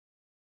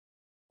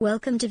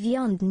Welcome to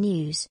Vyond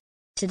News.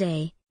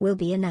 Today, we'll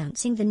be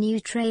announcing the new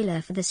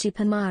trailer for the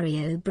Super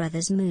Mario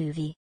Bros.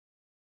 Movie.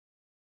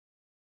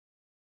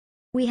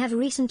 We have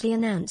recently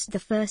announced the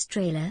first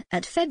trailer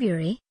at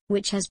February,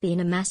 which has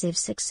been a massive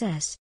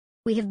success.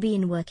 We have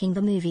been working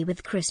the movie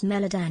with Chris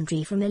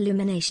Meledandri from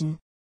Illumination.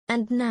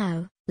 And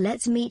now,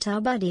 let's meet our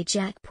buddy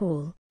Jack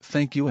Paul.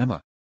 Thank you, Emma.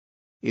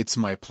 It's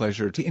my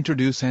pleasure to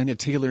introduce Anya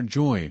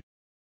Taylor-Joy,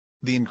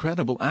 the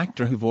incredible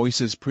actor who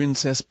voices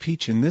Princess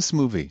Peach in this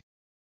movie.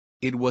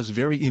 It was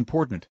very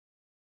important.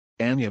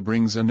 Anya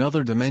brings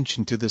another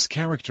dimension to this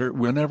character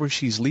whenever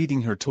she's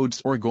leading her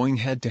Toads or going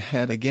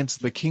head-to-head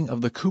against the King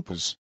of the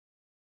Koopas.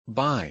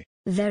 Bye.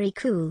 Very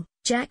cool,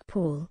 Jack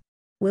Paul.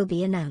 We'll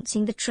be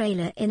announcing the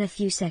trailer in a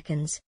few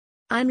seconds.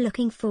 I'm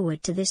looking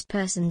forward to this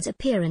person's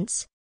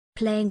appearance.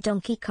 Playing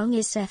Donkey Kong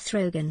is Seth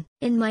Rogen.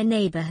 In my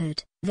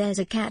neighborhood, there's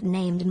a cat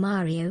named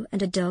Mario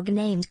and a dog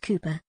named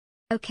Koopa.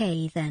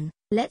 Okay then,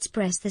 let's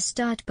press the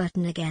start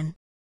button again.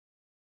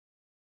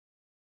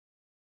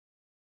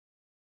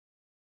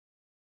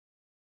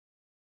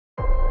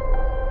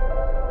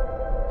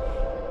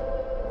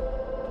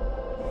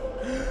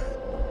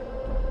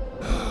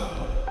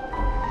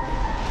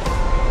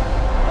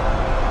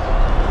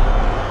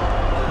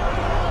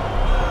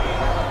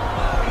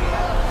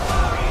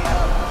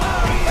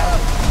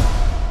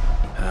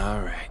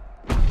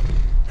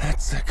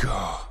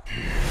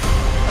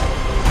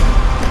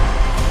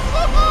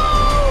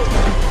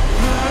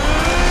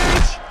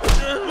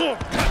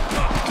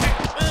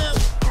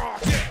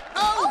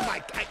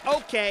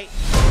 Okay.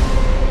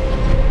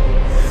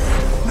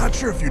 Not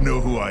sure if you know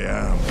who I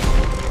am,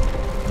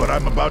 but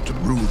I'm about to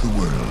rule the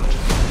world.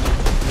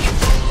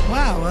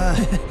 Wow,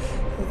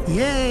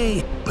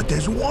 yay. But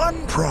there's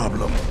one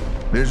problem.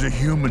 There's a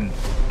human,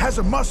 has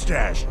a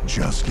mustache,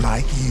 just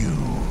like you.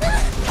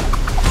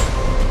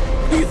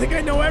 You think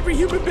I know every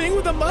human being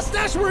with a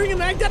mustache wearing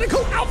an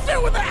identical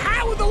outfit with a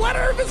hat with the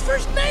letter of his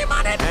first name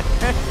on it?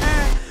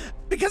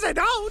 Because I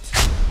don't.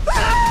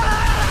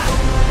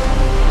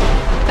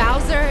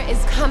 Bowser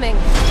is coming.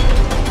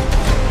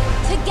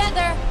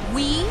 Together,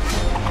 we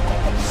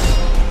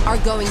are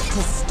going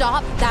to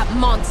stop that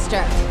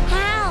monster.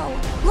 How?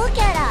 Look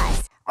at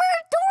us.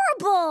 We're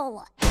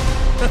adorable.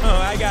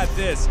 Oh, I got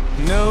this.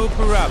 No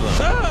problem.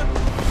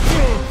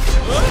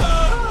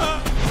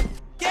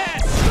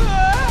 Yes!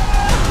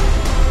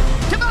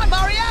 Come on,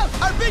 Mario!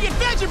 Our big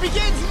adventure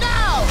begins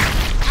now!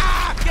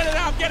 Ah! Get it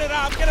off, get it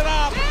off, get it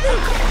off!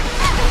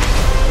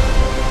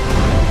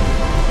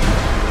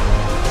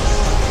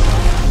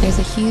 There's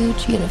a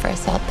huge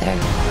universe out there.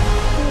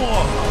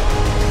 Whoa.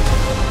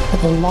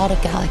 With a lot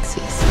of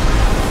galaxies.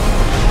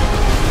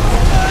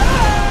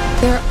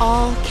 They're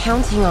all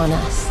counting on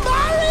us.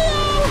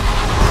 Mario!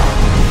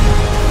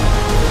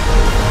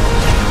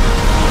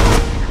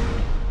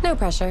 No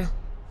pressure.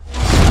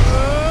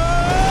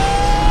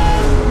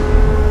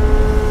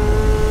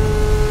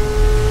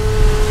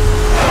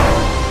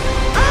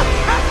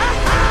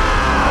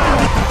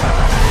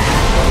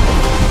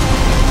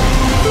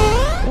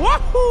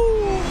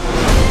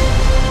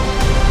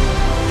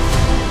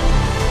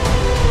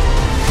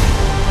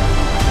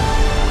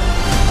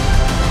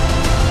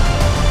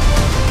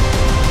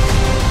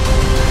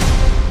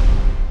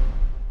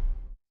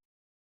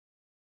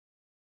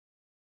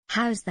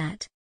 How's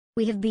that?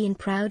 We have been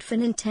proud for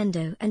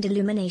Nintendo and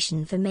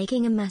Illumination for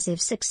making a massive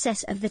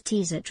success of the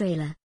teaser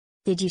trailer.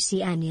 Did you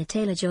see Anya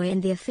Taylor-Joy in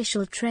the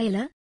official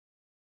trailer?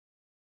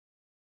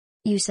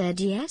 You said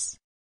yes?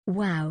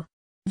 Wow.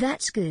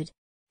 That's good.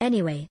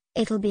 Anyway,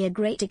 it'll be a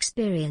great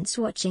experience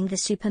watching the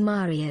Super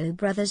Mario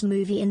Bros.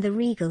 Movie in the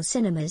Regal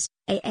Cinemas,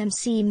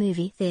 AMC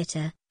Movie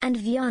Theater, and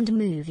Vyond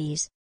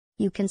Movies.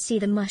 You can see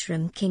the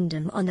Mushroom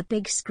Kingdom on the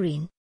big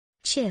screen.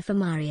 Cheer for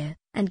Mario,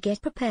 and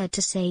get prepared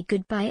to say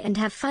goodbye and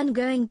have fun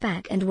going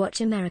back and watch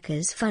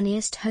America's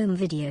Funniest Home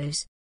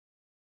Videos.